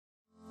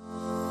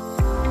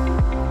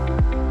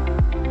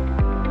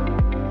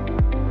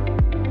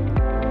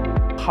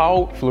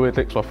how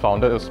FluidLytix was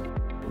founded is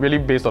really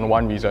based on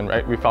one reason,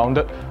 right? We found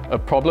a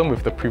problem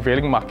with the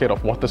prevailing market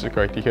of water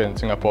security here in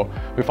Singapore.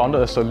 We found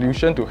a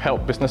solution to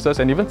help businesses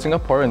and even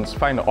Singaporeans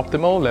find an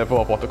optimal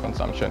level of water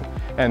consumption,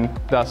 and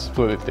that's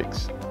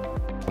FluidLytix.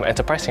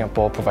 Enterprise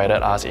Singapore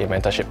provided us a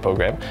mentorship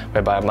program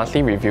whereby a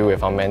monthly review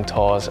with our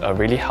mentors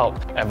really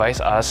helped advise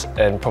us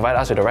and provide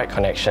us with the right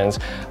connections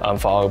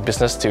for our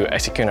business to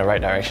execute in the right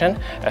direction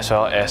as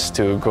well as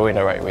to grow in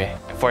the right way.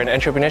 For an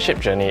entrepreneurship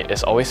journey,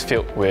 it's always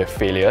filled with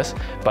failures,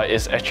 but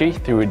it's actually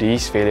through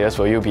these failures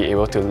where you'll be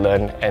able to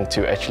learn and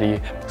to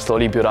actually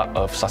slowly build up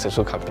a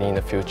successful company in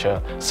the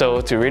future.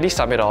 So to really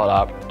sum it all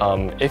up,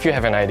 if you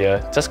have an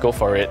idea, just go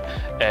for it,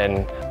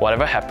 and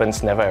whatever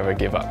happens, never ever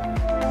give up.